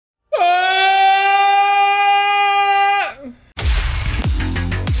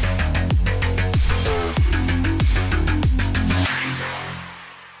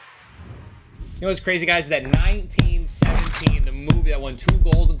what's crazy, guys, is that 1917, the movie that won 2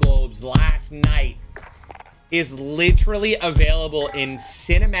 Golden Globes last night, is literally available in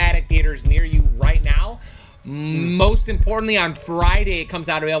cinematic theaters near you right now. Most importantly, on Friday, it comes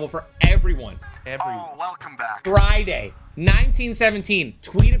out available for everyone. Oh, welcome back. Friday, 1917.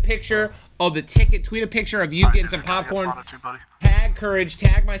 Tweet a picture of the ticket. Tweet a picture of you getting some popcorn. Tag Courage.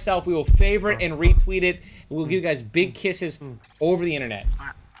 Tag myself. We will favorite and retweet it. We'll give you guys big kisses over the internet.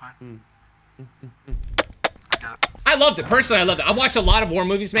 I loved it. Personally, I loved it. I've watched a lot of war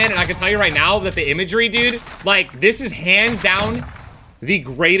movies, man, and I can tell you right now that the imagery, dude, like, this is hands down the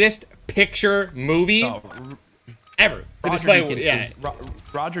greatest picture movie ever.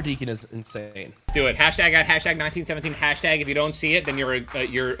 Roger Deakins is insane. Do it. Hashtag at hashtag 1917. Hashtag if you don't see it, then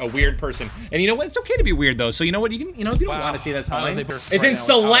you're a weird person. And you know what? It's okay to be weird though. So you know what? You can, if you don't want to see, that's fine. It's in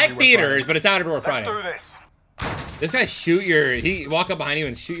select theaters, but it's out everywhere Friday. Let's do this. This guy shoot your. He walk up behind you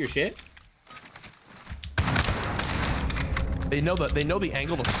and shoot your shit. They know the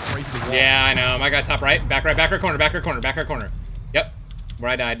angle to straight to the wall. Yeah, I know. I got top right, back right corner, back right corner. Yep.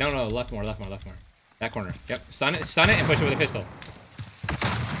 Where I died. No, left more. That corner. Yep. Stun it, and push it with a pistol.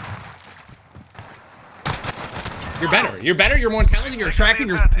 You're better. You're more intelligent. You're attractive.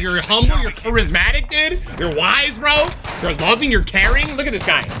 You're humble. You're charismatic, dude. You're wise, bro. You're loving. You're caring. Look at this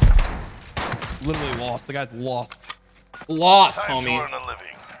guy. Literally lost. The guy's lost. Lost, homie.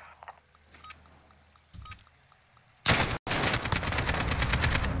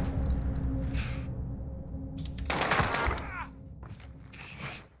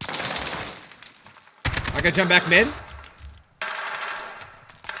 I gotta jump back mid.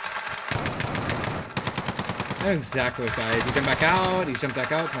 I know exactly what side. He jumped back out. He's jumped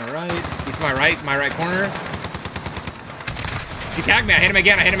back out to my right. He's to my right corner. He tagged me. I hit him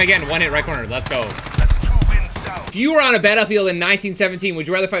again. One hit, right corner. Let's go. If you were on a battlefield in 1917, would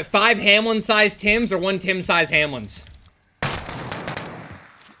you rather fight 5 Hamlin-sized Tims or 1 Tim-sized Hamlins?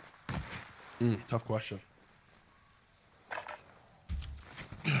 Tough question.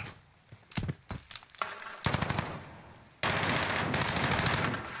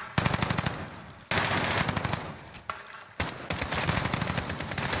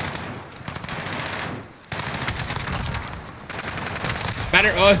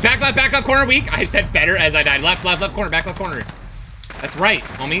 Better. Oh, back left corner weak. I said better as I died. Left corner, back left corner. That's right,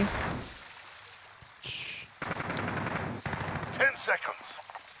 homie. 10 seconds.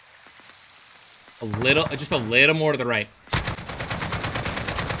 Just a little more to the right.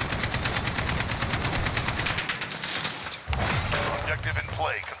 Objective in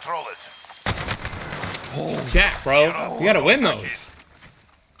play. Control it. Oh, Jack, bro. You gotta win those.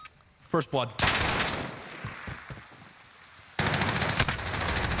 First blood.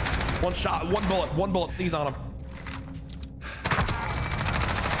 One shot, one bullet, seize on him.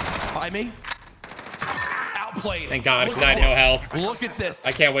 By me. Outplayed. Thank God, because I had no health. Look at this.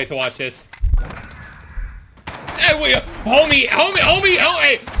 I can't wait to watch this. Hey, homie,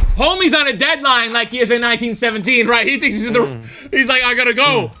 hey, homie's on a deadline like he is in 1917, right? He thinks he's in the, he's like, I gotta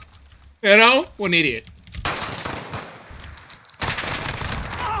go. You know? What an idiot.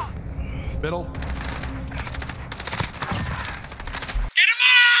 Middle.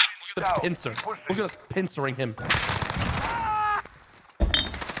 The pincer. Look at us pincering him.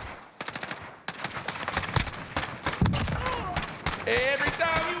 Every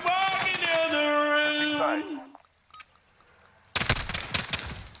time you walk into the room.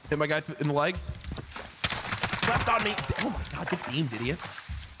 Hit my guy in the legs. Left on me. Oh my God, good team, idiot.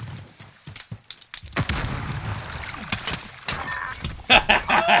 I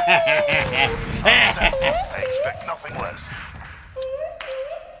expect nothing less.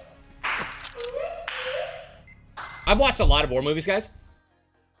 I've watched a lot of war movies, guys.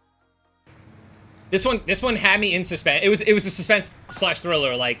 This one had me in suspense. It was a suspense /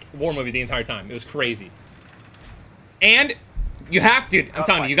 thriller like war movie the entire time. It was crazy. And you have to, I'm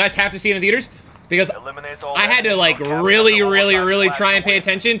telling you, you guys have to see it in theaters because I had to like really try and pay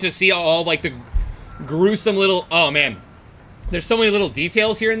attention to see all like the gruesome little, oh man. There's so many little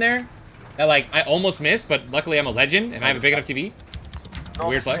details here and there that like I almost missed, but luckily I'm a legend and I have a big enough TV. No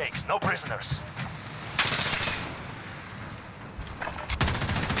Weird mistakes, flex. no prisoners.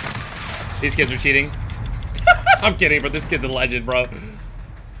 These kids are cheating. I'm kidding, but this kid's a legend, bro.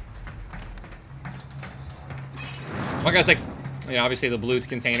 My guy's like, you know, obviously the blue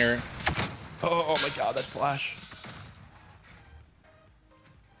container. Oh my God, that flash.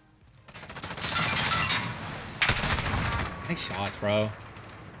 Nice shots, bro.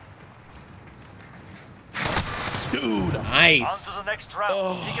 Dude. Nice. On to the next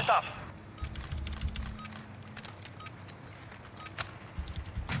round. Pick it up.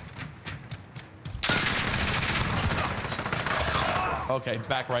 Okay,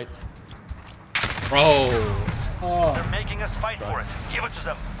 back right. Bro. They're making us fight for it. Give it to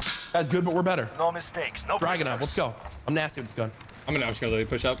them. That's good, but we're better. No mistakes. No Dragon up. Let's prisoners. go. I'm nasty with this gun. I'm just gonna literally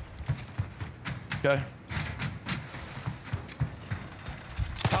push up. Okay.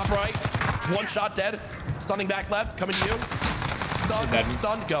 Top right. One shot dead. Stunning back left. Coming to you. Dead.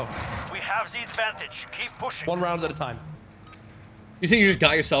 Stun. Go. We have the advantage. Keep pushing. One round at a time. You think you just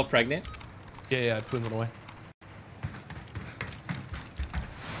got yourself pregnant? Yeah. Twins went away.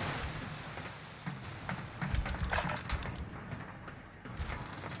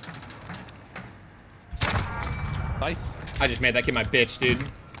 Nice. I just made that kid my bitch, dude.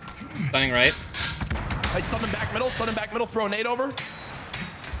 Stunning right. I stun him back middle. Stun him back middle. Throw a nade over.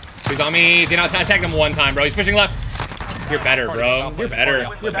 He's on me. Did not attack him one time, bro. He's pushing left. You're better, bro. You're better.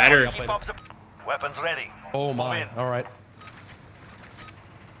 You're better. Keep up the... Weapons ready. Oh my. Move in. All right.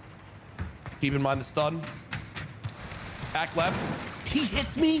 Keep in mind the stun. Back left. He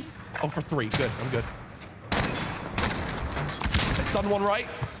hits me. Oh, for 3. Good. I'm good. I stun one right.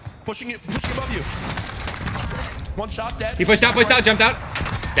 Pushing above you. One shot dead. He pushed out, jumped out.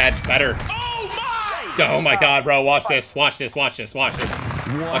 Dead. Better. Oh my god, bro. Watch this. Watch this. Watch this. Watch this.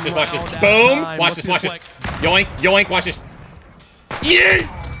 Watch this. Watch this. Boom. Watch this. Watch this. Yoink. Yoink. Watch this.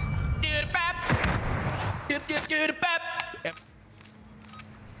 Yeah.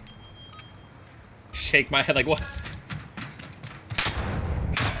 Shake my head like what?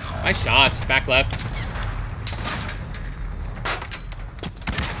 Nice shots. Back left.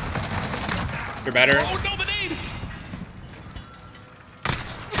 You're better. Oh no, the nade!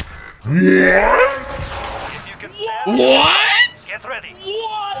 If you can stand, What? get ready.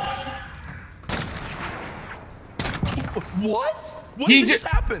 What? What He even just-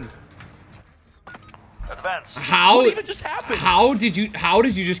 just happened? Advance. How? What even just happened? How did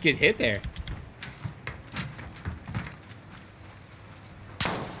you just get hit there?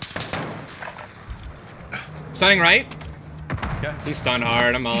 Stunning right. Okay. He's stunned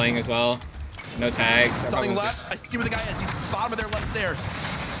hard. I'm mulling as well. No tags. Stunning left. I see where the guy is. He's bottom of their left stairs.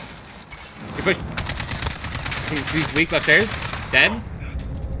 He pushed. He's weak left stairs. Dead.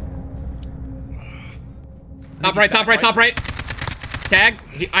 Top right, top right, top right. Tag.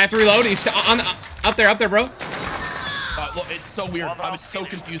 I have to reload. He's on up there, bro. Look, it's so weird. I was so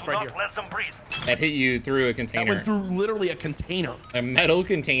confused right here. Let them breathe. That hit you through a That container. went through literally a container. A metal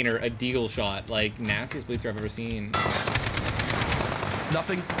container, a deagle shot. Like, nastiest bleacher I've ever seen.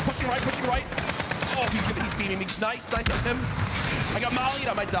 Nothing. Pushing right, pushing right. Oh, he's beating me. Nice, nice of him. I got mollied.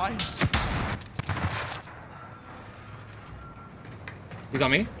 I might die. He's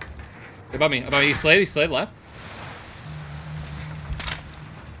on me. Above me. Above me. He slid left.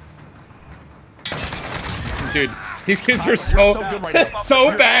 Dude, these kids are so good right now. so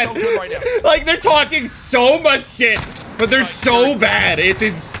You're bad. so good right now. Like, they're talking so much shit, but they're so bad. It's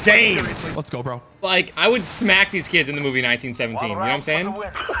insane. Seriously. Let's go, bro. Like, I would smack these kids in the movie 1917. You know what I'm saying?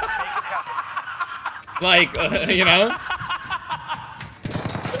 Like, you know?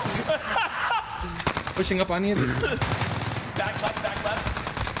 Pushing up on you. Back left, back left.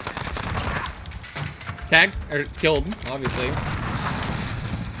 Tagged or killed, obviously.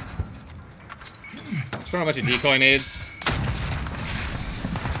 Throwing a bunch of decoy nades.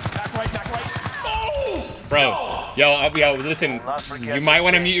 Back right, back right. Oh! Bro, yo, listen. You might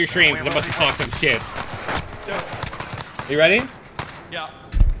want to mute your stream because I'm about to talk some shit. You ready? Yeah.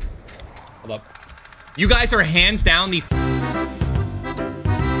 Hold up. You guys are hands down the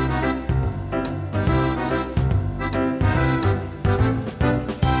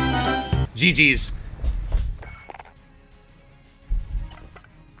GG's.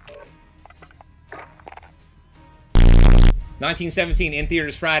 $19.17 in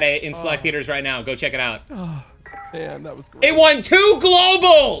theaters Friday, in select theaters right now. Go check it out. Oh, man, that was great. It won 2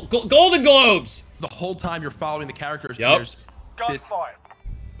 global Golden Globes. The whole time you're following the characters, Yep. there's this Gunfight.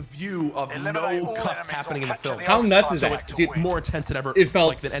 view of Eliminate no all cuts enemies happening in the or film. capture How nuts is So that? it's Dude, more intense than ever, it felt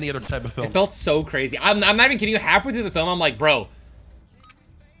like than any other type of film. It felt so crazy. I'm not even kidding you. Halfway through the film, I'm like, bro,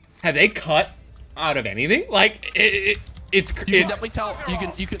 have they cut out of anything? Like, it's You can definitely tell. You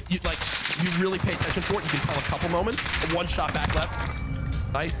like, you really pay attention to it. You can tell a couple moments. One shot back left.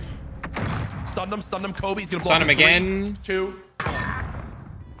 Nice. Stunned him. Kobe. He's gonna blow Stun him up in again. 3, 2. We've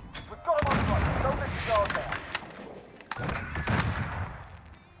got him on front. Don't let you go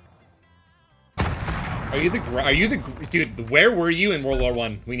now. Are you the dude? Where were you in World War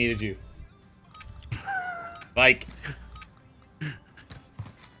I? We needed you. Like,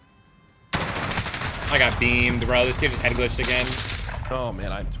 I got beamed, bro. This kid just head glitched again. Oh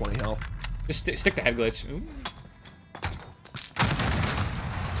man, I have 20 health. Just stick the head glitch. Ooh.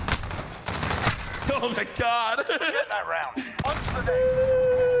 Oh my god. Get that round. Punch the day.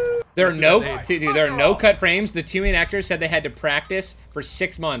 There are no cut frames. The 2 main actors said they had to practice for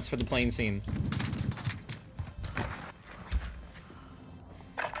 6 months for the plane scene.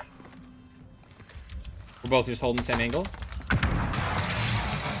 We're both just holding the same angle.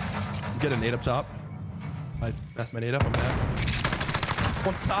 Get a nade up top. I messed my nade up. I'm bad.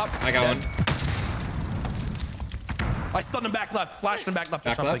 One's top. I got one. I stunned him back left. Flashed him back left.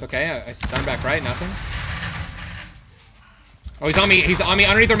 Back left. Okay. I stunned back right. Nothing. Oh, he's on me. He's on me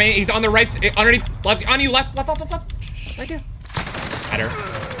underneath the main. He's on the right. Underneath. Left. On you. Left. Left. Right there. At her.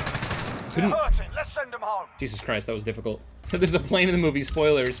 Let's send them home. Jesus Christ, that was difficult. There's a plane in the movie.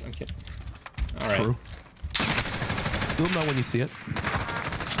 Spoilers. I'm kidding. All right. True. You'll know when you see it.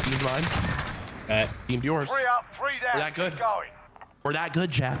 Team's mine. Team yours. 3 up, 3 down. We're that good. Keep going. We're that good,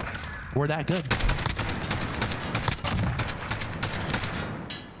 chap. We're that good.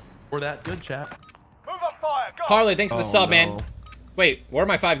 We're that good, chap. Move up fire. Go. Harley, thanks for the sub, no. man. Wait, where are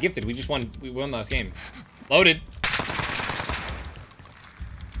my 5 gifted? We just won. We won last game. Loaded.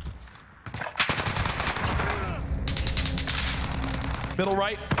 Middle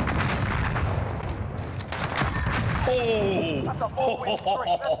right. Oh. That's a 4-win streak.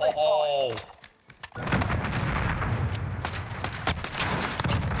 Let's take five.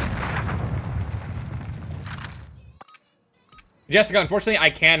 Jessica, unfortunately, I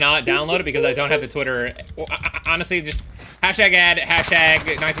cannot download it because I don't have the Twitter. Honestly, just hashtag ad, hashtag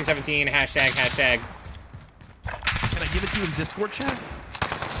 1917, hashtag. Can I give it to you in Discord chat?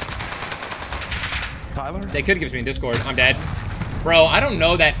 Tyler? They could give it to me in Discord. I'm dead. Bro, I don't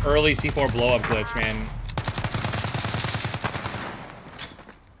know that early C4 blow-up glitch, man.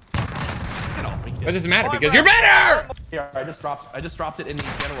 What does it matter? Because you're better! Here, I just dropped it in the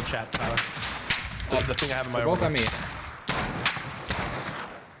general chat, Tyler. The thing I have in my both on me.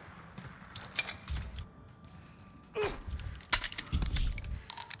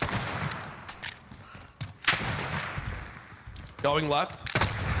 Going left.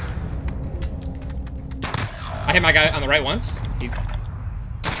 I hit my guy on the right once.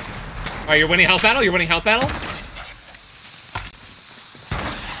 Oh, you're winning health battle? You're winning health battle?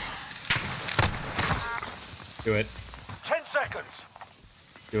 Do it. 10 seconds.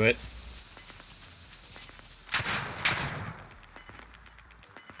 Do it.